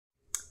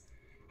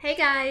Hey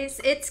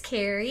guys, it's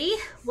Kerri.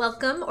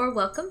 Welcome or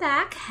welcome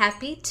back.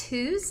 Happy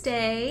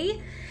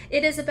Tuesday.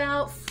 It is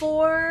about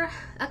 4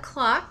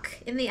 o'clock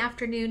in the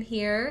afternoon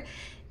here.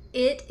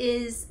 It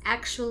is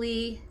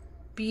actually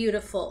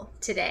beautiful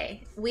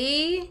today.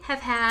 We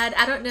have had,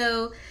 I don't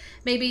know,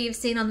 maybe you've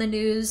seen on the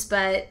news,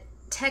 but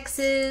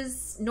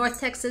Texas, North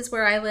Texas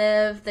where I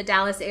live, the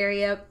Dallas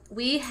area,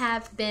 we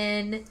have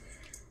been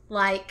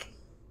like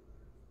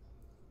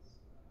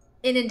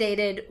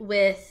inundated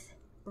with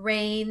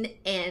rain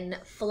and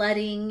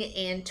flooding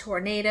and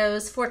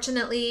tornadoes.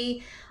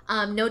 Fortunately,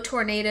 no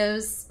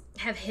tornadoes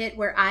have hit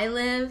where I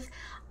live.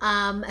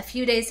 A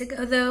few days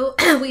ago though,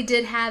 we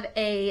did have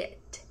a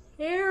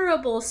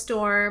terrible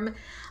storm,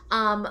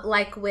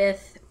 like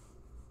with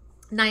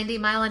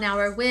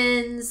 90-mile-an-hour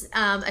winds.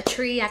 A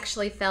tree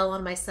actually fell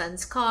on my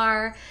son's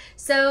car.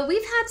 So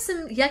we've had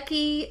some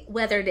yucky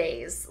weather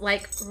days,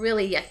 like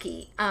really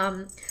yucky.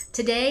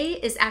 Today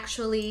is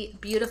actually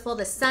beautiful.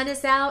 The sun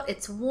is out,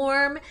 it's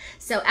warm.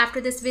 So after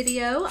this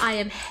video, I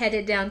am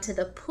headed down to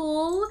the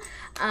pool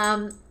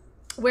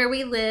where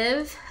we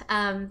live,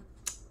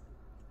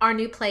 our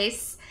new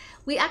place.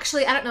 We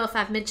actually, I don't know if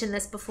I've mentioned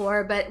this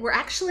before, but we're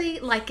actually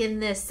like in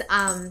this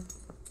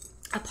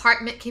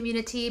apartment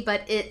community,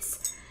 but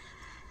it's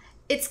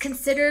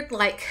considered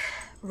like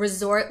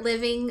resort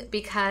living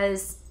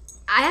because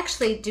I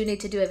actually do need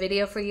to do a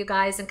video for you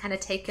guys and kind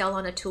of take y'all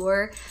on a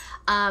tour.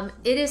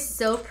 It is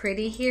so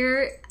pretty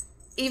here.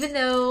 Even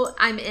though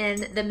I'm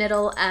in the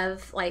middle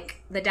of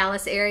like the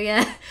Dallas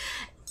area,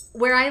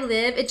 where I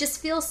live, it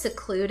just feels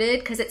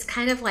secluded because it's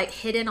kind of like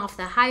hidden off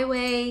the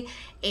highway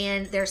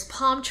and there's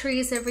palm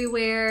trees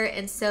everywhere.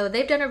 And so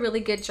they've done a really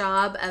good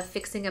job of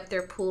fixing up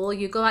their pool.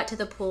 You go out to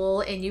the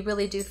pool and you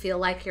really do feel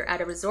like you're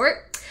at a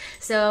resort.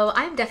 So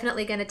I'm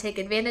definitely going to take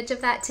advantage of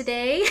that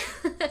today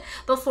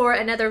before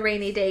another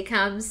rainy day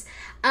comes.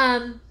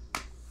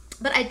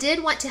 But I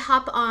did want to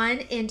hop on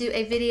and do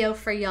a video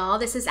for y'all.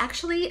 This is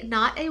actually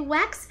not a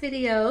wax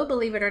video,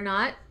 believe it or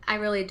not. I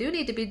really do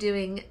need to be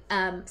doing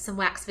some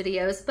wax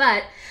videos,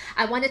 but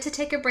I wanted to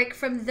take a break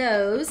from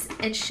those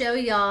and show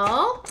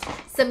y'all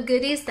some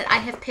goodies that I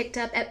have picked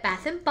up at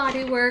Bath &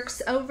 Body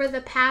Works over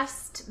the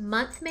past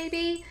month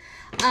maybe.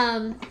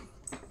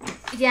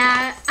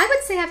 Yeah, I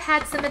would say I've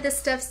had some of this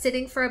stuff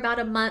sitting for about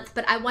a month,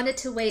 but I wanted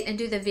to wait and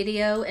do the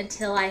video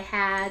until I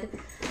had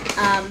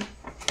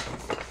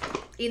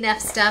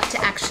enough stuff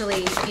to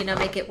actually, you know,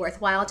 make it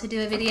worthwhile to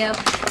do a video.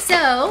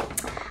 So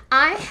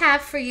I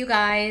have for you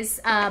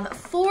guys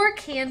 4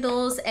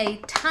 candles, a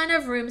ton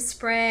of room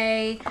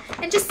spray,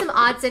 and just some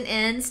odds and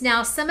ends.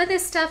 Now, some of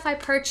this stuff I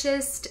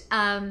purchased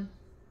on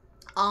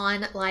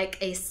like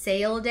a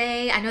sale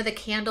day. I know the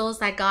candles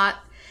I got,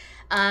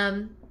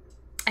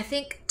 I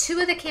think 2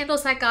 of the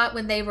candles I got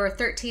when they were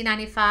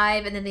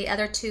 $13.95, and then the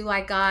other 2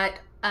 I got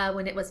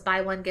when it was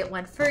buy one, get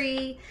one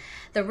free.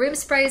 The room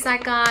sprays I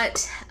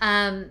got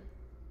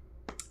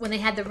when they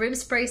had the room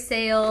spray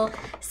sale.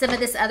 Some of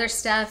this other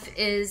stuff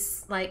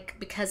is like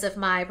because of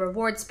my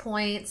rewards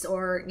points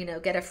or, you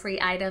know, get a free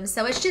item.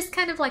 So it's just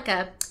kind of like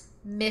a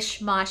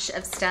mishmash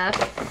of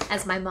stuff,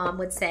 as my mom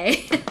would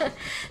say.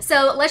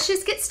 So let's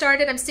just get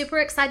started. I'm super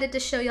excited to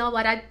show y'all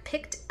what I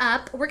picked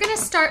up. We're gonna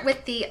start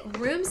with the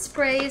room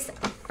sprays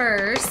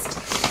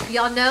first.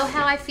 Y'all know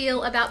how I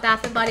feel about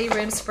Bath & Body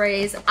room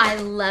sprays. I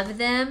love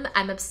them.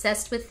 I'm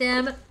obsessed with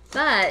them.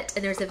 But,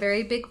 and there's a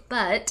very big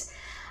but,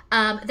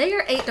 they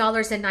are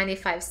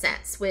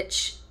 $8.95,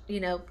 which,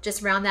 you know,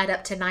 just round that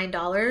up to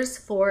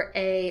 $9 for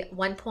a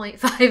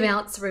 1.5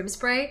 ounce room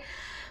spray.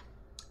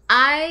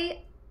 I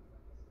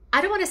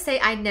don't want to say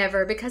I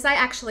never, because I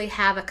actually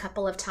have a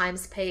couple of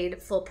times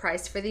paid full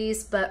price for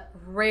these, but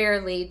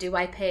rarely do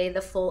I pay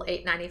the full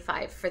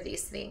 $8.95 for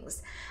these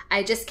things.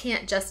 I just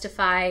can't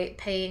justify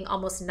paying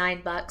almost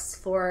 $9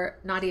 for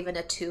not even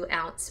a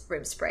 2-ounce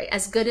room spray,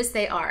 as good as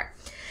they are.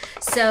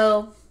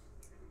 So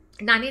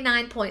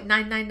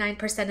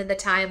 99.999% of the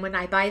time when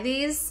I buy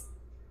these,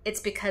 it's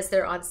because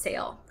they're on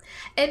sale.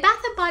 And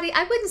Bath & Body,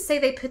 I wouldn't say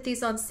they put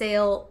these on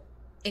sale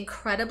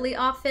incredibly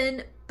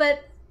often,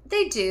 but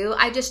they do.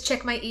 I just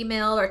check my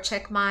email or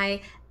check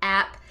my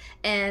app,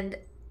 and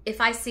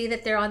if I see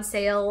that they're on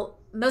sale,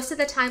 most of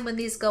the time when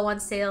these go on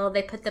sale,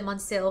 they put them on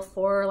sale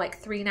for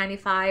like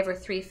 $3.95 or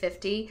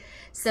 $3.50.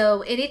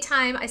 So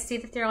anytime I see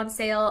that they're on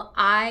sale,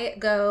 I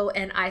go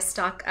and I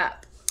stock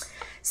up.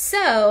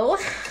 So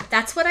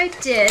that's what I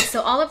did.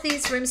 So all of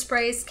these room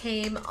sprays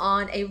came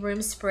on a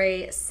room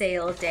spray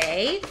sale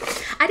day.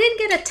 I didn't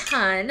get a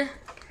ton.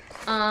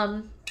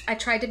 I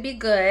tried to be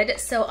good,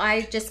 so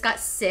I just got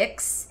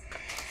 6.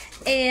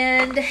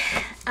 And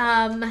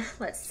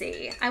let's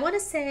see, I want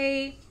to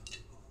say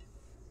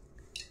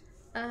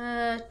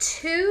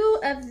 2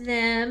 of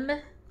them,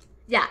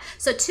 yeah,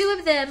 so 2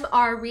 of them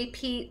are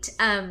repeat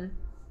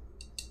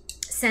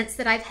scents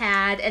that I've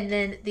had, and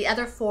then the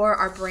other 4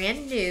 are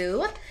brand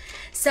new.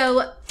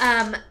 So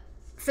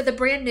for the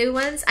brand new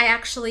ones, I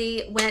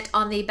actually went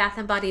on the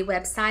Bath & Body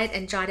website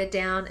and jotted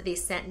down the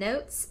scent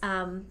notes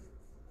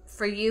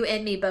for you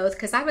and me both,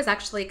 because I was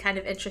actually kind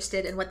of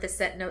interested in what the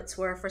scent notes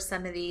were for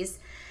some of these.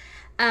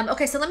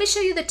 Okay, so let me show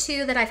you the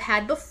two that I've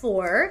had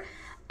before.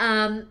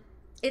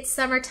 It's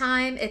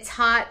summertime, it's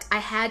hot. I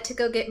had to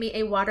go get me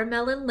a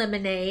watermelon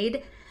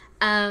lemonade.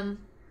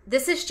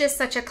 This is just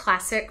such a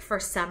classic for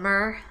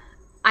summer.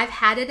 I've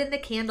had it in the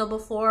candle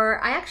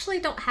before. I actually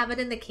don't have it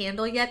in the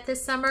candle yet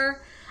this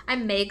summer. I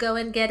may go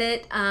and get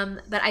it,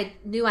 but I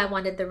knew I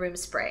wanted the room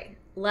spray.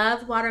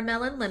 Love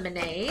watermelon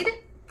lemonade.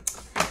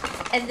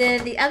 And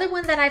then the other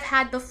one that I've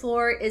had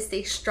before is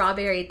the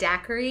strawberry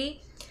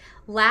daiquiri.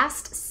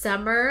 Last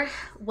summer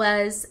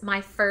was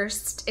my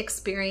first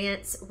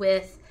experience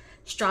with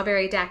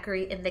strawberry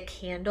daiquiri in the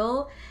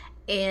candle,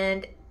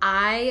 and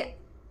I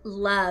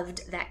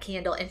loved that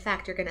candle. In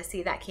fact, you're gonna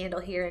see that candle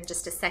here in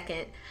just a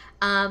second.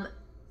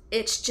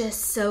 It's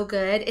just so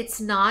good.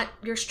 It's not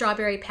your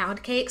strawberry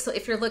pound cake. So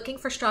if you're looking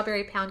for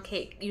strawberry pound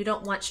cake, you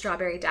don't want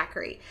strawberry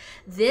daiquiri.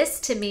 This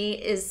to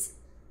me is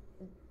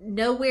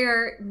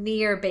nowhere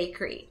near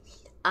bakery.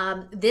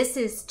 This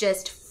is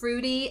just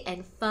fruity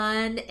and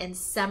fun and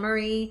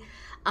summery.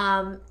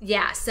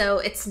 Yeah, so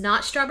it's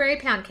not strawberry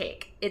pound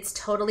cake. It's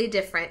totally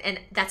different, and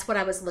that's what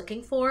I was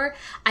looking for.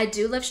 I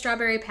do love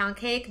strawberry pound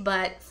cake,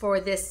 but for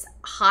this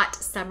hot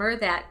summer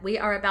that we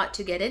are about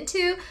to get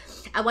into,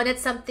 I wanted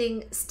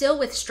something still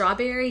with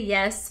strawberry,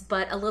 yes,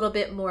 but a little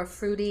bit more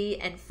fruity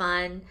and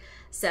fun.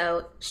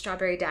 So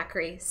strawberry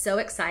daiquiri, so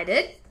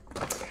excited.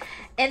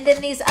 And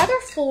then these other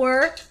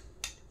four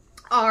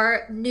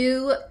are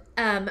new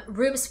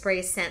room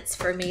spray scents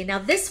for me. Now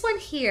this one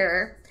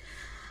here,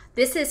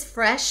 this is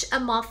Fresh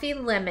Amalfi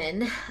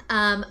Lemon.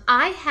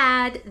 I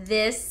had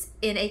this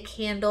in a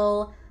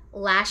candle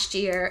last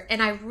year,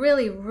 and I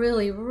really,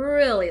 really,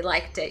 really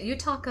liked it. You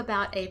talk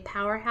about a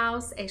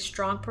powerhouse, a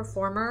strong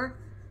performer.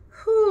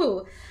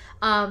 Whew.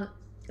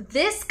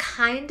 This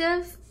kind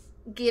of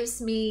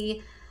gives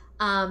me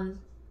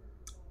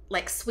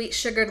like sweet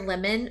sugared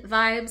lemon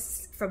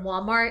vibes from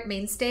Walmart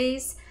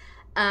mainstays.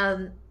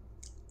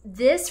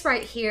 This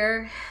right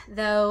here,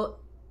 though,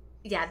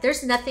 yeah,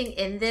 there's nothing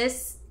in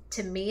this,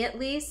 to me at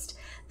least,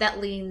 that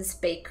leans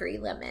bakery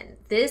lemon.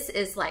 This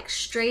is like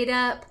straight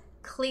up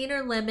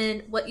cleaner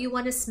lemon, what you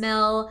want to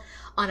smell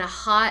on a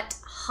hot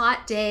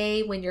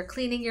day when you're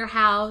cleaning your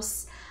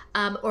house,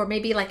 or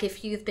maybe like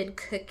if you've been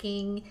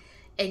cooking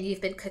and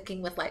you've been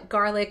cooking with like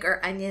garlic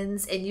or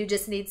onions and you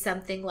just need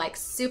something like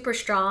super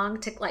strong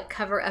to like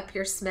cover up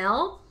your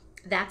smell.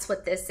 That's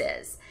what this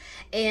is.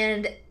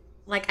 And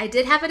like I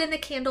did have it in the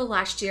candle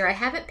last year. I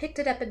haven't picked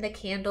it up in the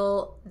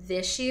candle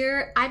this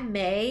year. I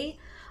may.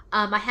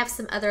 I have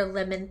some other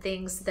lemon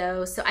things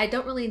though, so I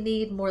don't really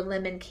need more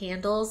lemon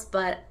candles,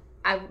 but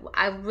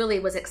I really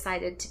was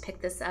excited to pick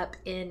this up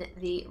in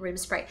the room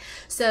spray.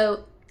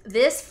 So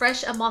this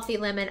Fresh Amalfi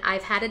Lemon,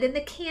 I've had it in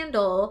the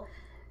candle,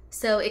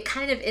 so it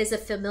kind of is a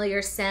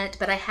familiar scent,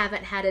 but I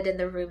haven't had it in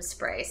the room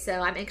spray.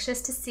 So I'm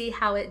anxious to see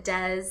how it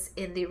does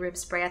in the room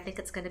spray. I think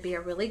it's going to be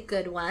a really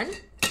good one.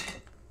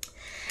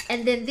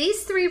 And then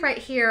these three right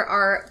here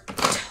are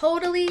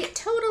totally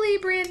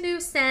brand new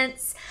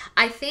scents.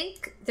 I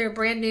think they're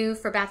brand new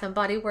for Bath &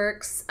 Body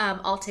Works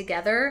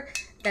altogether,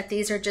 that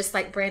these are just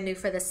like brand new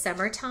for the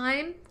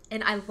summertime.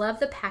 And I love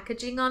the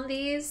packaging on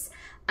these.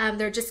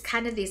 They're just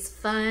kind of these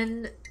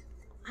fun,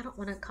 I don't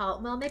want to call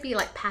it, well, maybe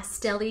like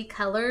pastel-y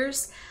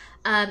colors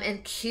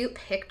and cute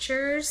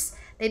pictures.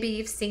 Maybe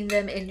you've seen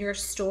them in your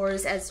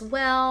stores as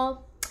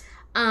well.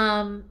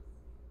 Now,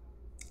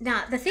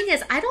 the thing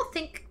is, I don't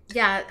think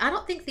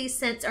these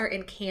scents are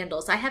in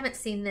candles. I haven't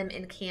seen them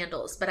in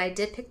candles, but I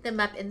did pick them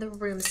up in the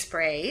room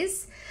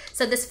sprays.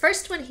 So this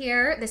first one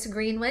here, this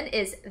green one,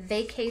 is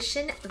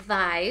Vacation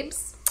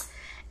Vibes.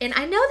 And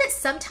I know that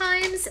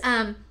sometimes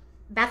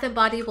Bath &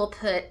 Body will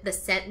put the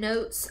scent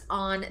notes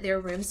on their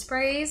room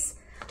sprays,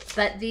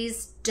 but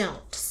these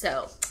don't.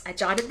 So I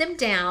jotted them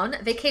down.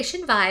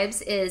 Vacation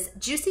Vibes is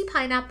juicy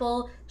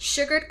pineapple,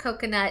 sugared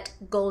coconut,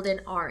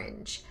 golden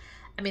orange.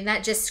 I mean,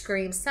 that just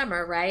screams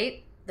summer,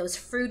 right? Those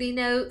fruity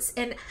notes.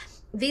 And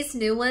these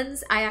new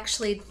ones I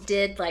actually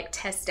did like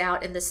test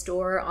out in the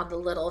store on the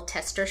little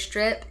tester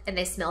strip, and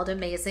they smelled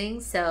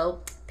amazing. So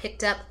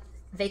picked up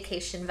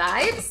Vacation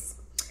Vibes.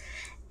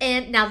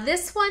 And now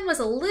this one was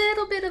a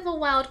little bit of a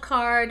wild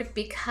card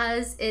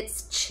because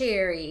it's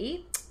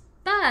cherry,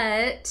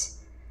 but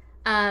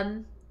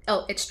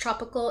oh, it's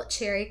tropical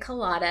cherry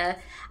colada.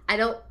 I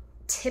don't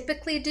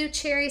typically do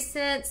cherry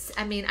scents.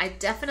 I mean, I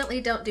definitely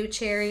don't do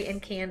cherry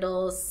in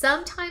candles.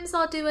 Sometimes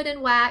I'll do it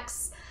in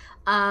wax.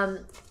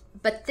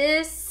 But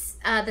this,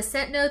 the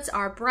scent notes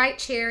are bright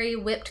cherry,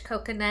 whipped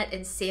coconut,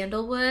 and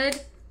sandalwood.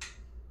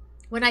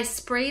 When I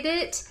sprayed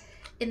it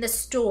in the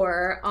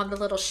store on the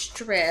little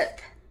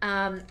strip,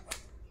 I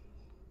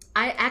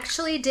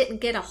actually didn't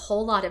get a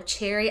whole lot of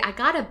cherry. I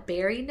got a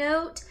berry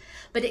note,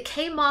 but it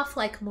came off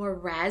like more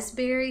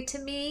raspberry to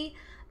me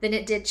than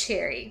it did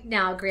cherry.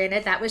 Now,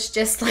 granted, that was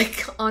just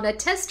like on a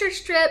tester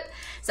strip,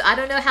 so I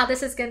don't know how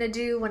this is gonna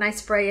do when I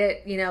spray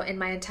it, you know, in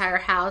my entire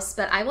house,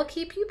 but I will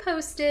keep you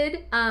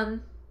posted.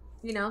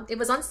 You know, it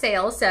was on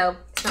sale, so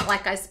it's not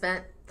like I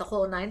spent the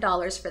whole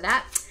 $9 for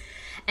that.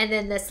 And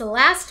then this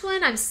last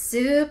one I'm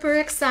super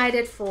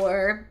excited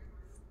for.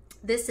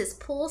 This is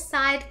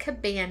Poolside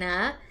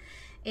Cabana,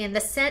 and the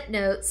scent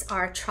notes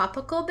are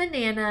tropical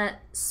banana,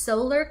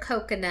 solar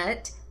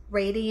coconut,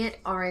 radiant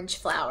orange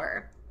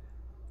flower.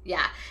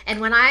 Yeah, and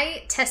when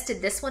I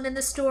tested this one in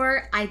the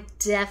store, I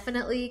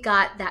definitely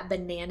got that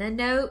banana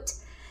note,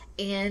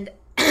 and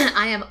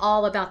I am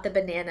all about the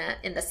banana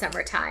in the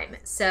summertime.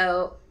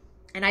 So,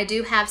 and I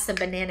do have some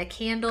banana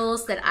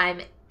candles that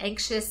I'm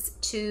anxious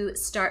to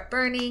start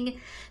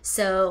burning,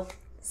 so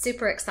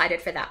super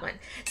excited for that one.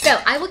 So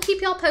I will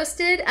keep y'all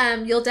posted.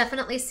 You'll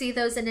definitely see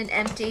those in an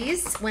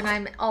empties when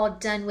I'm all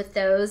done with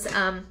those.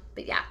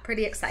 But yeah,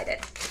 pretty excited.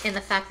 And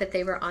the fact that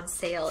they were on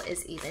sale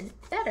is even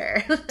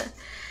better.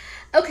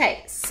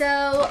 Okay,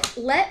 so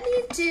let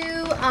me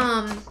do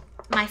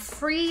my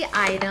free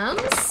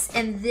items,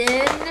 and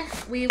then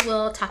we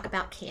will talk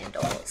about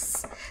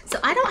candles. So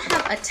I don't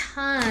have a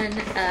ton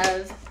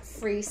of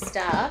free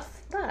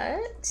stuff,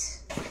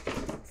 but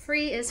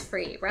free is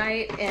free,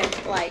 right?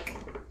 And like,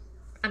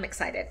 I'm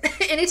excited.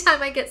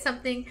 Anytime I get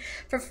something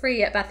for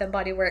free at Bath &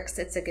 Body Works,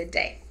 it's a good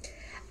day.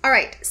 All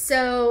right,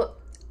 so,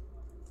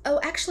 oh,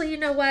 actually, you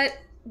know what?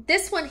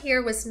 This one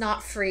here was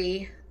not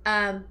free,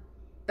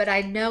 but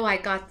I know I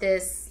got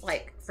this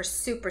like for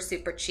super,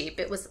 super cheap.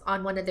 It was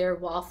on one of their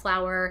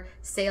wallflower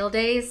sale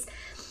days,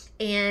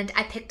 and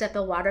I picked up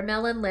a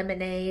watermelon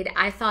lemonade.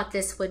 I thought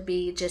this would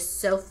be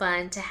just so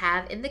fun to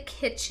have in the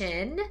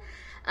kitchen.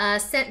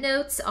 Scent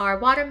notes are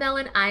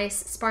watermelon ice,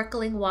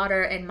 sparkling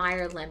water, and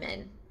Meyer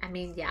lemon. I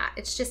mean, yeah,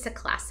 it's just a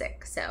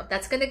classic. So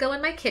that's gonna go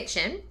in my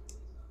kitchen.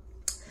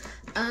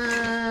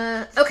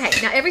 Okay,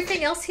 now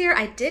everything else here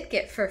I did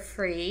get for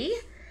free.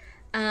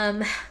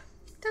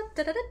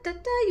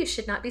 You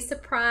should not be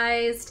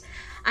surprised.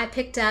 I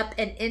picked up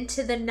an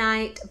Into the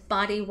Night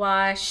body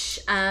wash.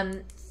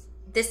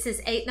 This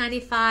is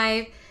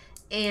 $8.95,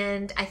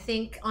 and I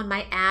think on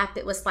my app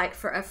it was like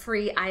for a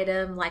free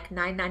item like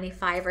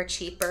 $9.95 or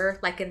cheaper,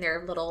 like in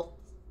their little,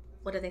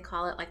 what do they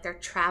call it, like their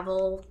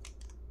travel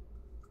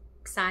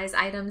size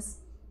items.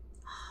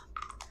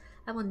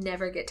 I will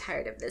never get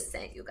tired of this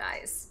scent, you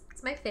guys.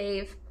 It's my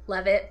fave.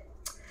 Love it.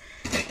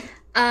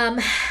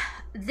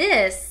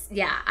 This,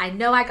 yeah, I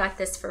know I got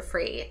this for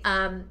free.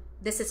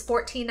 This is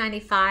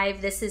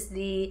 $14.95. This is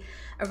the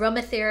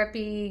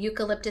Aromatherapy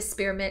Eucalyptus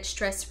Spearmint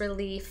Stress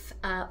Relief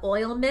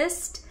Oil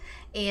Mist.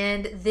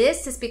 And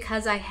this is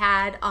because I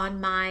had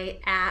on my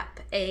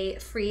app a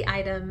free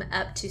item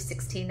up to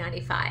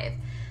 $16.95.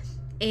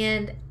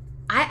 And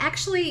I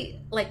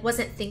actually like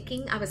wasn't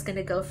thinking I was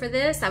gonna go for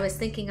this. I was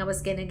thinking I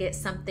was gonna get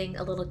something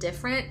a little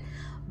different,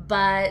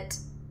 but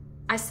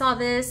I saw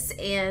this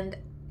and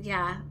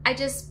yeah, I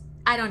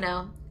don't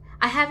know.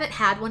 I haven't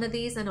had one of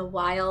these in a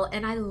while,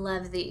 and I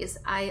love these.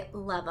 I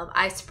love them.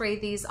 I spray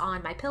these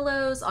on my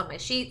pillows, on my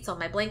sheets, on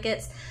my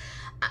blankets.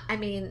 I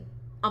mean,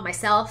 on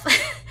myself.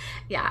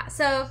 Yeah,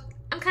 so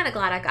I'm kind of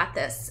glad I got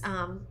this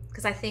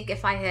because I think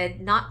if I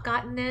had not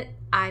gotten it,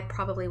 I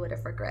probably would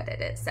have regretted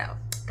it. So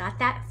got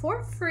that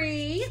for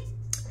free.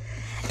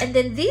 And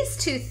then these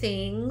two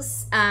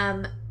things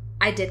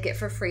I did get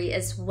for free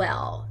as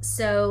well.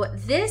 So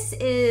this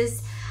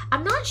is,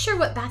 I'm not sure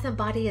what Bath &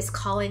 Body is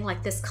calling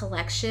like this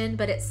collection,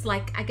 but it's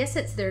like, I guess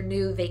it's their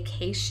new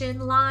vacation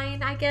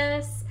line, I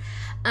guess.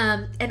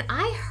 And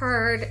I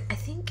heard, I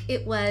think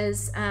it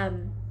was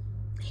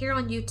here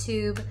on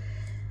YouTube,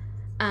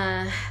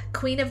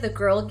 Queen of the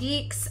Girl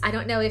Geeks. I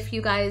don't know if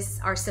you guys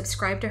are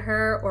subscribed to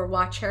her or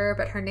watch her,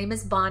 but her name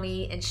is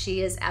Bonnie, and she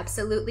is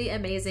absolutely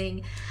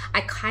amazing. I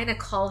kind of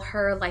call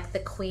her like the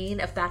queen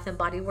of Bath &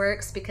 Body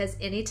Works, because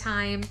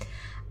anytime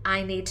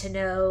I need to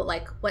know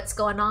like what's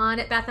going on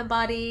at Bath &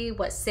 Body,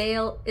 what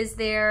sale is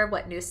there,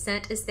 what new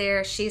scent is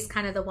there, she's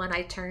kind of the one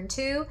I turn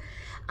to.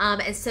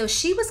 And so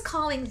she was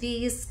calling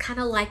these kind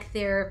of like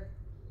their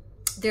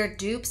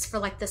dupes for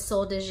like the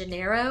Sol de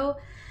Janeiro.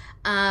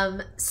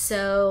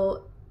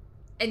 So,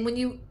 and when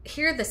you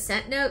hear the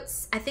scent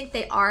notes, I think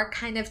they are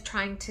kind of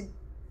trying to,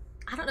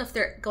 I don't know if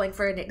they're going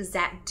for an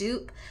exact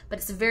dupe, but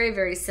it's very,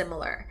 very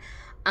similar.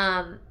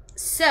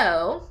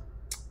 So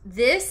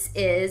this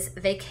is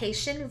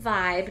Vacation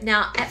Vibe.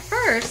 Now, at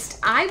first,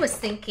 I was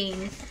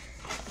thinking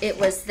it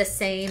was the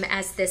same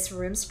as this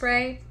room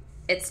spray.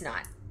 It's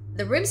not.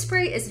 The room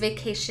spray is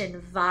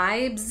Vacation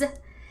Vibes,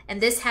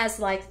 and this has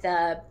like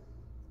the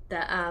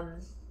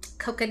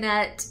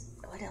coconut,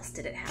 what else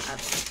did it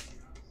have?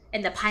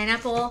 And the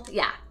pineapple,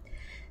 yeah.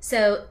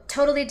 So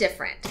totally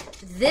different.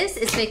 This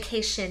is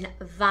Vacation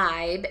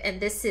Vibe, and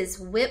this is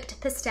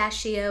whipped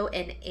pistachio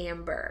and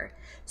amber.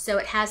 So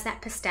it has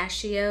that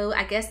pistachio,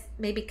 I guess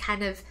maybe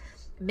kind of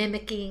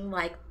mimicking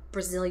like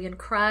Brazilian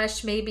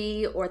Crush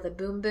maybe, or the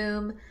Boom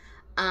Boom.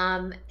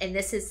 And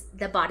this is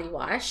the body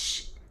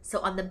wash. So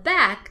on the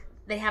back,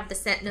 they have the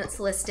scent notes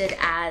listed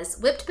as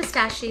whipped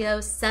pistachio,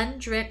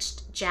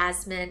 sun-drenched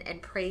jasmine,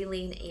 and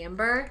praline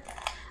amber.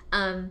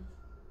 Oh,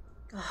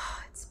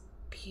 it's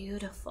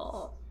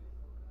beautiful.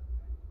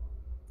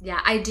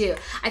 Yeah, I do.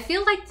 I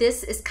feel like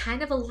this is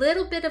kind of a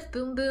little bit of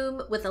Boom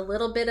Boom with a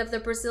little bit of the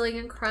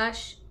Brazilian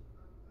Crush,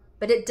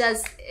 but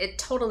it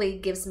totally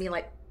gives me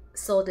like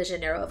Sol de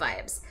Janeiro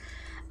vibes.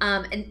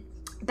 And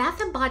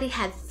Bath and Body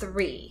had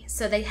 3.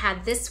 So they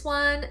had this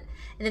one, and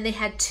then they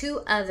had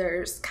 2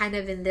 others kind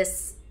of in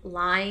this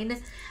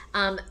line.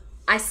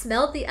 I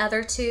smelled the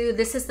other 2.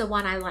 This is the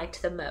one I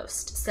liked the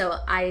most. So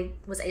I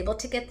was able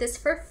to get this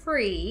for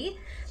free.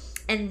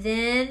 And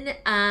then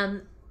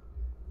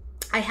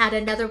I had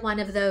another one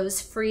of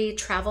those free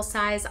travel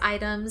size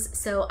items.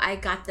 So I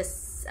got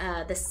this,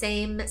 the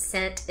same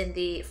scent in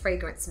the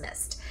fragrance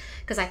mist,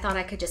 because I thought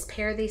I could just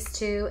pair these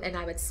 2 and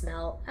I would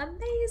smell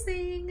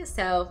amazing.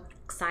 So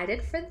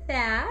excited for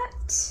that.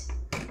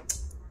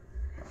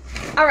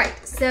 All right,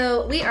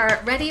 so we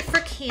are ready for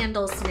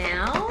candles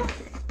now.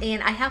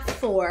 And I have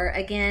 4.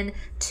 Again,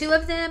 2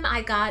 of them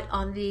I got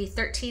on the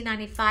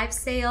 $13.95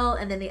 sale,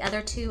 and then the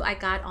other 2 I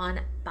got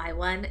on buy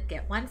one,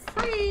 get one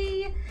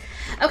free.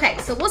 Okay,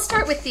 so we'll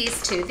start with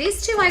these 2.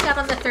 These 2 I got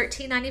on the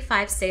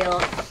 $13.95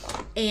 sale,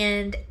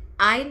 and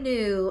I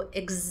knew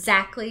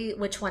exactly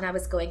which one I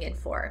was going in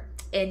for.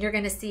 And you're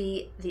gonna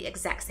see the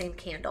exact same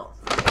candle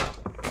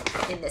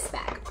in this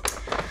bag.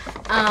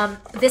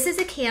 This is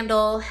a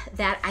candle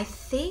that I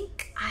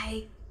think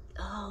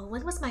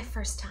when was my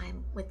first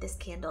time with this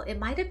candle? It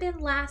might have been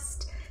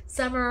last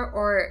summer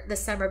or the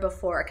summer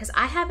before, because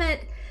I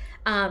haven't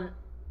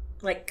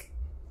like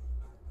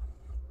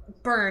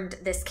burned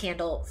this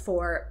candle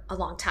for a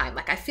long time.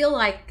 Like, I feel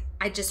like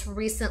I just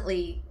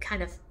recently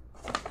kind of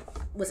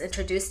was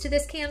introduced to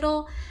this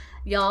candle.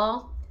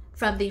 Y'all,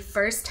 from the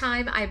first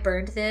time I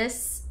burned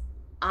this,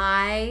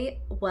 I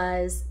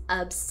was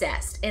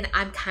obsessed. And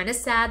I'm kind of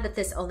sad that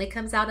this only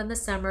comes out in the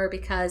summer,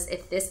 because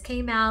if this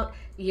came out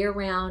year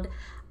round,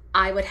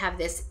 I would have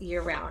this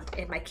year round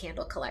in my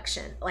candle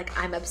collection. Like,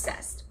 I'm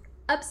obsessed.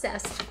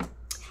 Obsessed.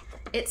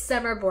 It's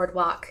Summer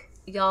Boardwalk.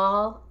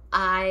 Y'all,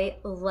 I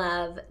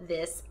love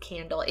this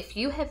candle. If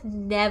you have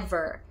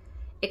never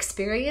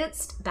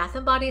experienced Bath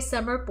and Body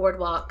Summer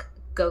Boardwalk,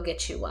 go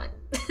get you one.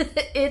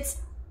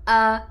 It's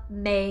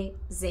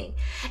amazing.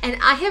 And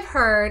I have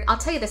heard, I'll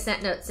tell you the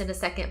scent notes in a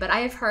second, but I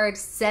have heard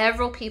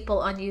several people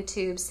on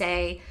YouTube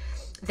say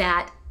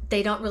that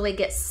they don't really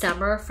get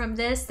summer from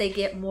this. They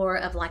get more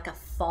of like a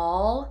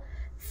fall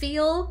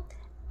feel.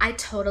 I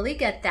totally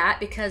get that,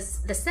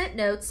 because the scent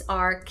notes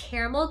are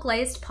caramel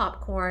glazed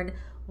popcorn,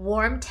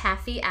 warm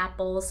taffy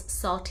apples,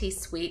 salty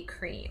sweet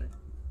cream.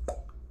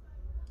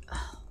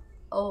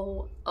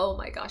 Oh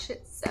my gosh,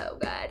 it's so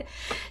good.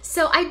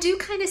 So I do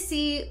kind of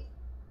see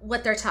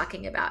what they're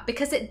talking about,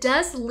 because it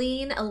does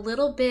lean a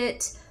little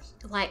bit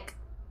like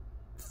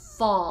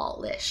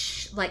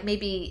fallish, like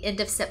maybe end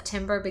of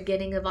September,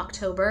 beginning of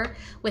October,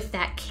 with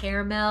that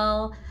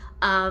caramel.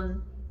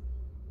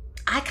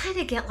 I kind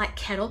of get like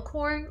kettle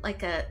corn,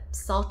 like a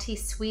salty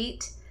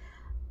sweet.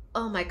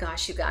 Oh my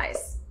gosh, you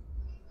guys.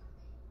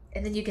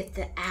 And then you get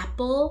the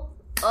apple.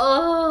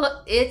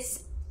 Oh,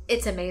 it's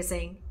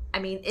amazing. I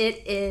mean,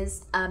 it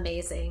is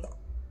amazing.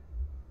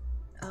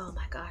 Oh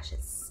my gosh,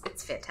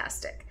 it's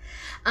fantastic.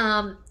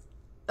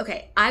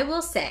 Okay, I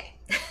will say,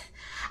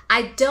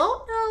 I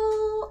don't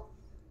know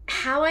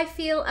how I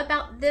feel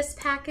about this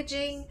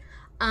packaging.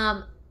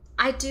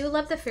 I do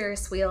love the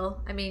Ferris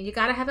wheel. I mean, you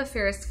gotta have a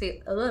Ferris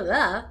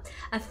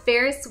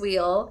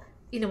wheel,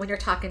 you know, when you're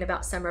talking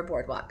about Summer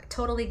Boardwalk.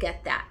 Totally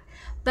get that.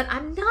 But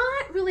I'm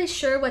not really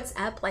sure what's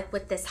up, like,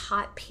 with this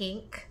hot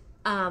pink.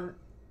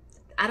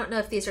 I don't know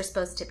if these are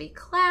supposed to be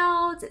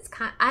clouds.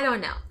 I don't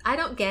know. I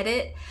don't get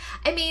it.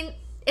 I mean,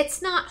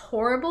 it's not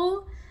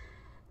horrible.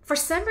 For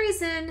some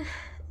reason,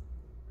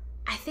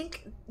 I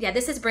think, yeah,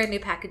 this is brand new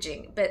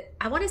packaging, but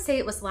I want to say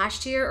it was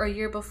last year or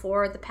year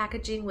before. The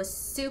packaging was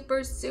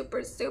super,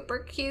 super, super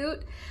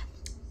cute.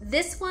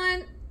 This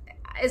one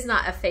is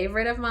not a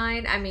favorite of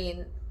mine. I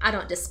mean, I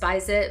don't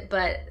despise it,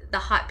 but the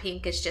hot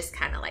pink is just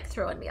kind of like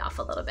throwing me off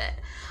a little bit.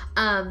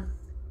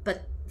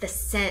 But the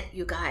scent,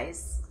 you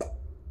guys,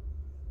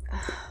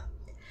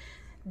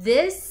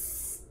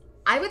 this,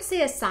 I would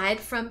say, aside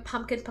from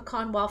pumpkin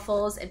pecan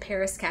waffles and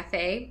Paris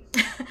Cafe,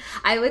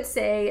 I would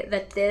say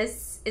that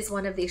this is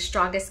one of the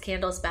strongest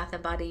candles Bath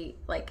and Body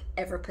like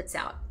ever puts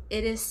out.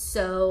 It is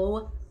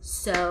so,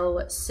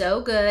 so,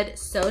 so good,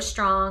 so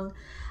strong.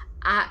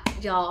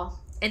 Y'all,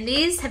 and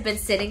these have been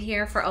sitting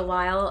here for a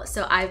while,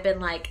 so I've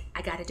been like,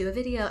 I gotta do a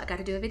video. I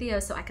gotta do a video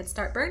so I can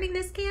start burning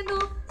this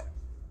candle.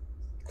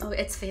 Oh,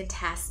 it's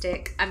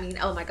fantastic. I mean,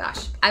 oh my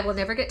gosh, I will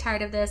never get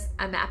tired of this.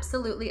 I'm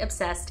absolutely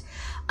obsessed.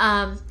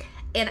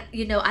 And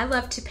you know, I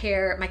love to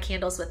pair my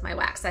candles with my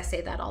wax. I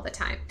say that all the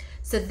time.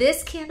 So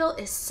this candle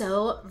is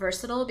so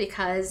versatile,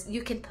 because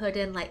you can put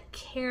in like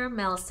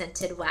caramel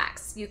scented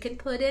wax. You can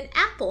put in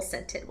apple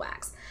scented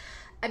wax.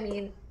 I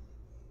mean,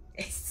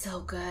 it's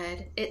so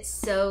good. It's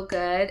so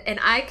good. And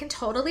I can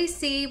totally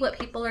see what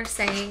people are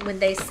saying when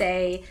they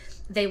say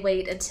they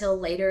wait until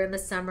later in the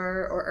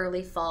summer or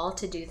early fall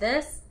to do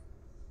this.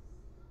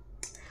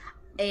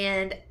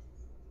 And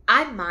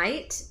I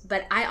might,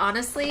 but I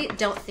honestly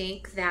don't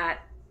think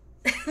that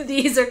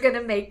these are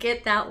gonna make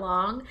it that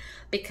long,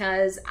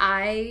 because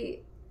I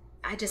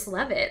just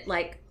love it.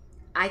 Like,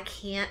 I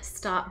can't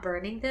stop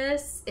burning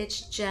this.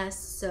 It's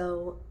just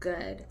so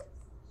good.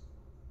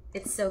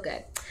 It's so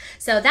good.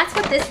 So that's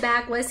what this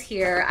bag was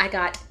here. I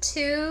got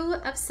 2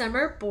 of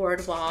Summer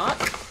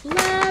Boardwalk.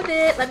 Love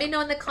it. Let me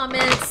know in the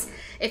comments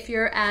if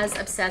you're as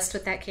obsessed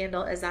with that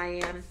candle as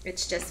I am.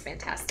 It's just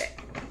fantastic.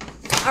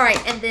 All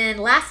right, and then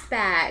last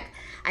bag.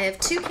 I have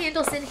 2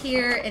 candles in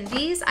here, and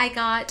these I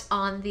got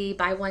on the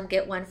buy one,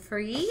 get one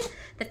free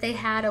that they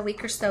had a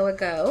week or so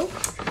ago.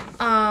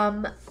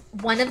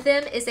 One of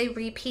them is a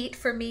repeat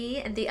for me,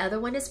 and the other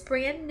one is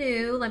brand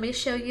new. Let me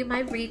show you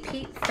my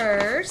repeat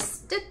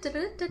first. Da, da,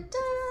 da, da,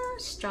 da.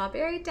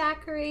 Strawberry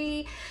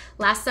Daiquiri.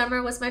 Last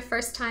summer was my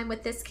first time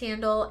with this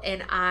candle,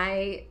 and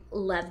I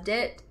loved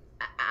it.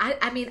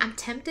 I mean, I'm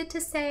tempted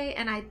to say,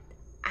 and I'm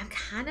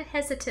kind of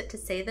hesitant to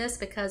say this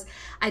because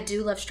I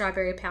do love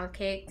strawberry pound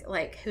cake.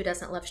 Like, who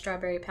doesn't love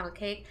strawberry pound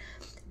cake?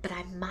 But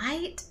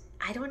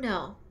I don't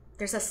know.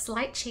 There's a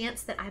slight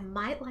chance that I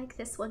might like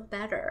this one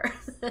better.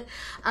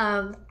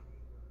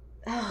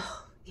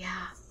 Oh,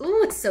 yeah.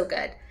 Ooh, it's so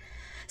good.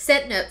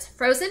 Scent notes: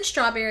 frozen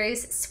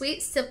strawberries,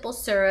 sweet simple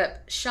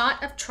syrup,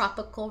 shot of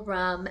tropical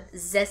rum,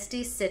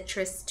 zesty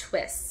citrus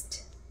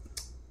twist.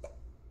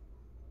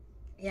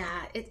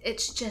 Yeah,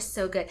 it's just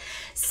so good.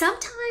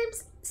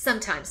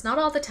 Sometimes, not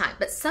all the time,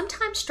 but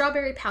sometimes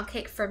strawberry pound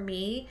cake for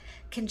me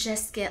can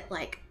just get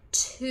like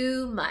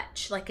too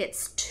much. Like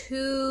it's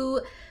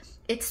too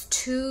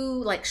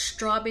like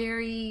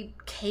strawberry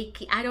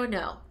cakey. I don't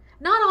know.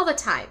 Not all the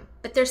time,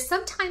 but there's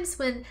sometimes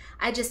when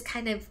I just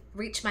kind of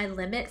reach my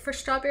limit for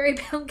strawberry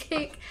pound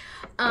cake.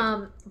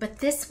 But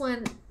this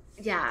one,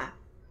 yeah.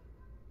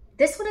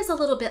 This one is a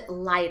little bit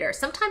lighter.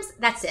 Sometimes,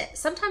 that's it.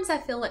 Sometimes I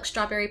feel like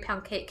strawberry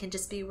pound cake can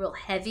just be real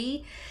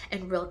heavy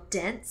and real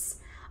dense,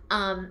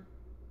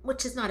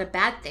 which is not a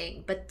bad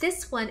thing. But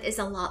this one is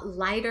a lot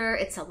lighter.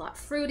 It's a lot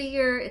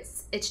fruitier.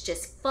 It's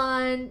just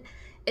fun.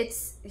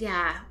 It's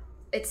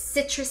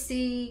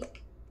citrusy.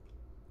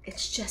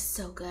 It's just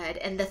so good.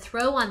 And the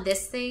throw on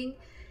this thing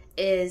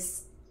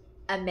is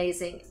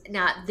amazing.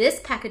 Now, this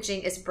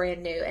packaging is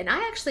brand new, and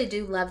I actually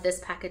do love this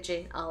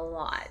packaging a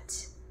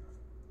lot.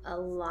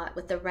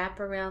 With the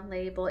wraparound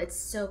label. It's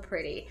so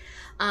pretty.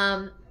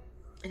 And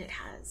it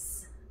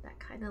has that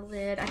kind of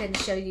lid. I didn't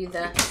show you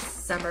the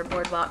Summer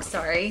Boardwalk,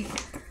 sorry.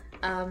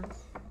 Yeah,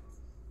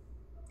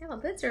 the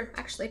lids are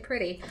actually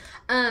pretty.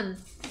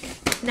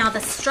 Now,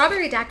 the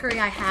Strawberry Daiquiri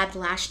I had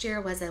last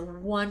year was a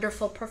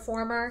wonderful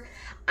performer.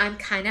 I'm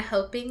kind of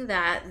hoping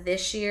that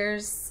this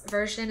year's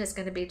version is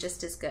going to be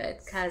just as good,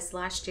 because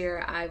last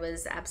year I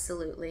was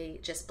absolutely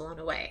just blown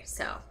away.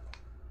 So,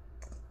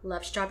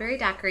 love Strawberry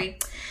Daiquiri.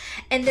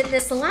 And then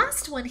this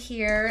last one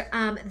here,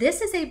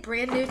 this is a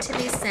brand new to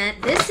me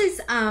scent. This is,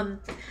 I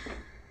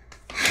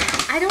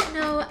don't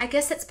know, I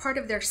guess it's part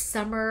of their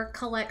summer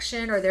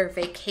collection or their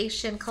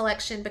vacation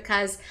collection,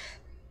 because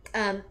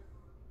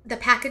the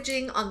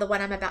packaging on the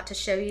one I'm about to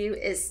show you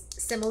is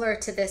similar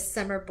to this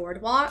Summer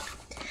Boardwalk.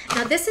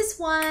 Now, this is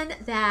one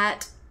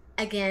that,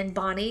 again,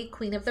 Bonnie,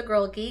 Queen of the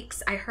Girl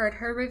Geeks, I heard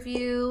her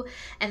review,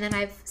 and then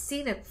I've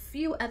seen a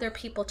few other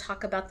people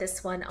talk about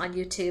this one on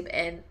YouTube,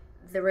 and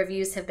the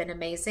reviews have been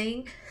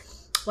amazing.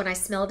 When I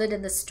smelled it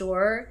in the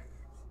store,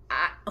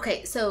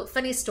 okay, so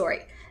funny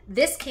story.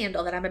 This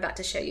candle that I'm about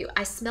to show you,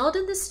 I smelled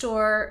in the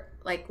store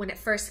like when it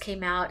first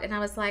came out, and I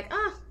was like,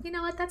 oh, you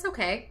know what, that's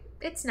okay.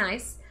 It's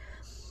nice.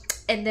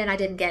 And then I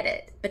didn't get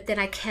it. But then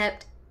I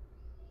kept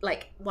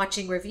like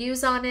watching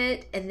reviews on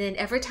it, and then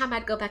every time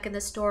I'd go back in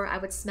the store, I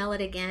would smell it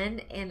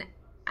again, and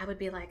I would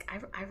be like,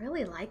 I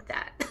really like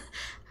that.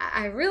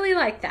 I really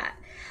like that.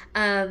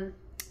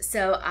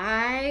 So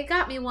I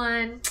got me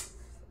one.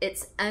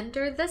 It's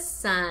Under the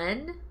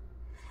Sun.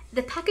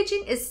 The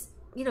packaging is,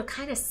 you know,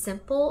 kind of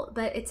simple,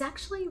 but it's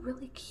actually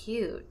really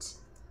cute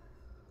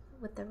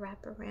with the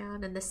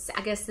wraparound, and this,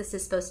 I guess this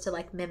is supposed to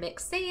like mimic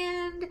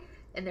sand,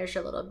 and there's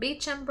your little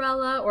beach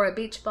umbrella or a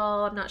beach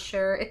ball, I'm not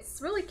sure.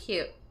 It's really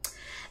cute.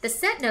 The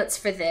scent notes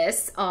for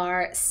this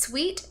are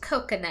sweet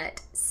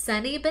coconut,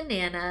 sunny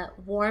banana,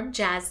 warm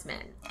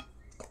jasmine.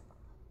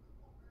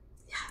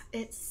 Yeah,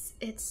 it's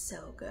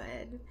so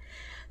good.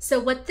 So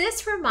what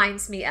this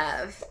reminds me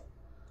of,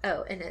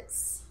 oh, and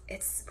it's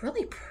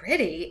really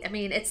pretty. I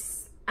mean,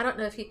 I don't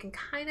know if you can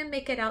kind of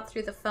make it out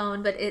through the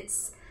phone, but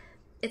it's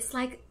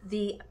like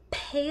the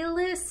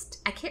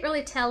palest, I can't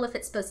really tell if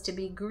it's supposed to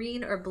be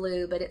green or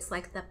blue, but it's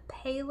like the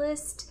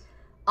palest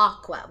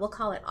aqua. We'll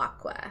call it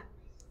aqua,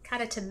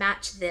 kind of to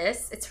match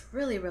this. It's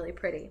really, really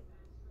pretty.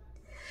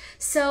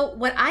 So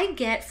what I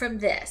get from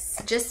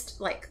this, just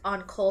like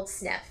on cold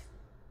sniff,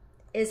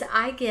 is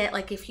I get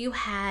like if you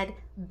had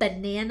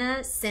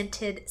banana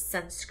scented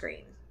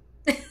sunscreen.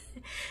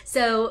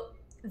 So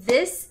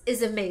this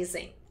is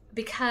amazing,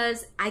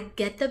 because I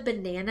get the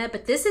banana,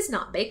 but this is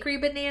not bakery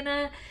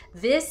banana.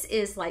 This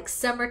is like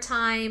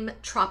summertime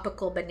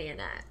tropical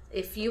banana.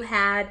 If you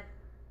had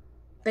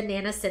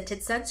banana scented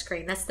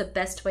sunscreen, that's the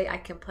best way I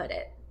can put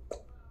it.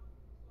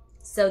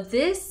 So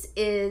this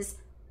is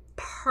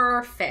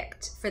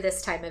perfect for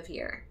this time of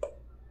year.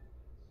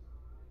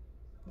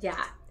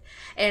 Yeah.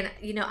 And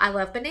you know, I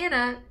love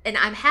banana, and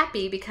I'm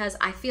happy because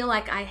I feel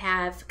like I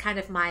have kind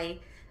of my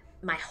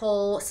my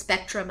whole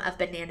spectrum of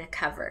banana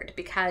covered,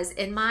 because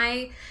in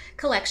my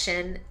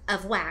collection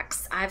of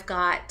wax, I've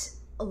got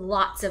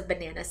lots of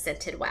banana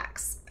scented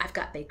wax. I've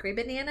got bakery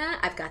banana.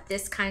 I've got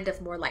this kind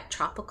of more like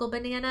tropical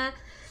banana.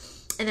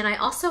 And then I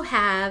also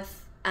have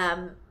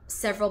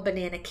several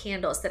banana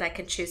candles that I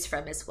can choose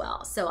from as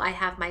well. So I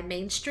have my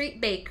Main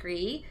Street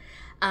Bakery,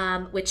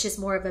 which is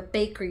more of a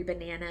bakery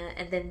banana.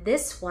 And then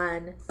this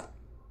one,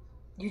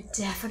 you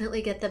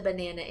definitely get the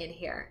banana in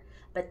here.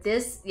 But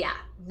this, yeah,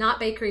 not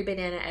bakery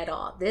banana at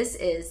all. This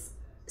is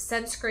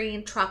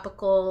sunscreen,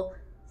 tropical,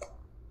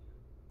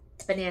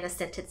 banana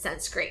scented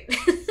sunscreen.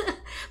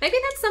 Maybe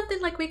that's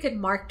something like we could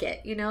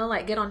market, you know,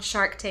 like get on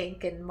Shark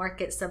Tank and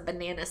market some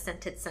banana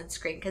scented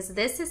sunscreen, because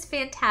this is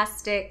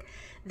fantastic.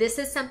 This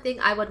is something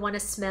I would want to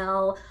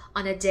smell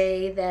on a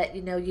day that,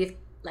 you know,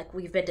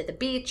 we've been to the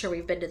beach or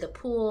we've been to the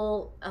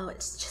pool. Oh,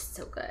 it's just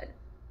so good.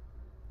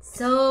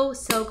 So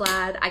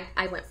glad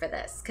I went for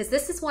this, because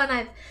this is one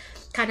I've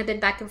kind of been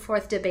back and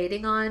forth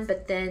debating on,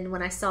 but then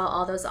when I saw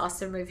all those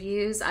awesome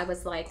reviews, I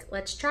was like,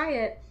 let's try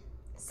it.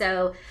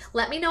 So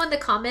let me know in the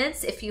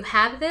comments if you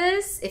have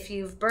this, if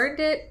you've burned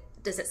it,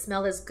 does it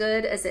smell as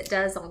good as it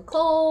does on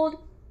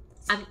cold?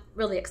 I'm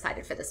really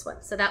excited for this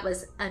one. So that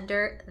was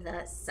Under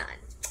the Sun.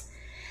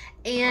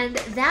 And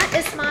that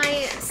is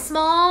my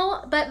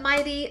small but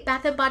mighty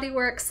Bath & Body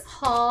Works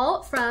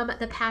haul from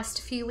the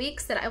past few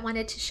weeks that I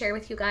wanted to share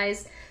with you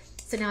guys.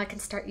 So now I can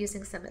start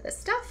using some of this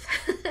stuff.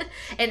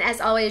 And as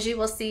always, you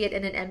will see it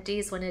in an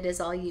empties when it is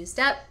all used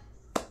up.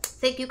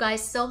 Thank you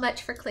guys so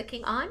much for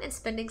clicking on and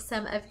spending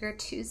some of your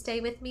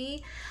Tuesday with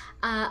me.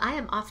 I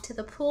am off to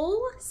the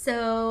pool,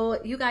 so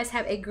you guys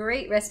have a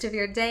great rest of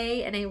your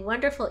day and a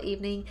wonderful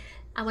evening.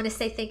 I want to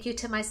say thank you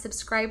to my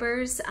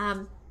subscribers.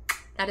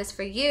 That is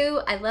for you.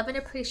 I love and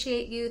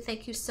appreciate you.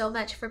 Thank you so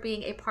much for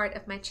being a part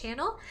of my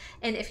channel.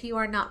 And if you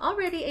are not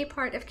already a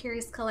part of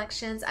Kerri's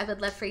Collections, I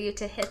would love for you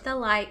to hit the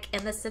like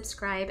and the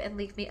subscribe and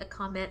leave me a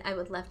comment. I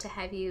would love to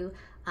have you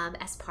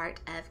as part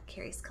of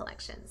Kerri's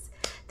Collections.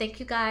 Thank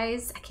you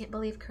guys. I can't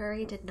believe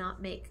Kerri did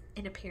not make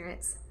an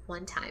appearance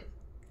one time.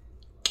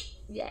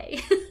 Yay.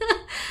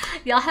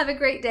 Y'all have a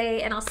great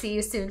day, and I'll see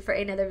you soon for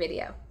another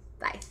video.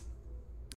 Bye.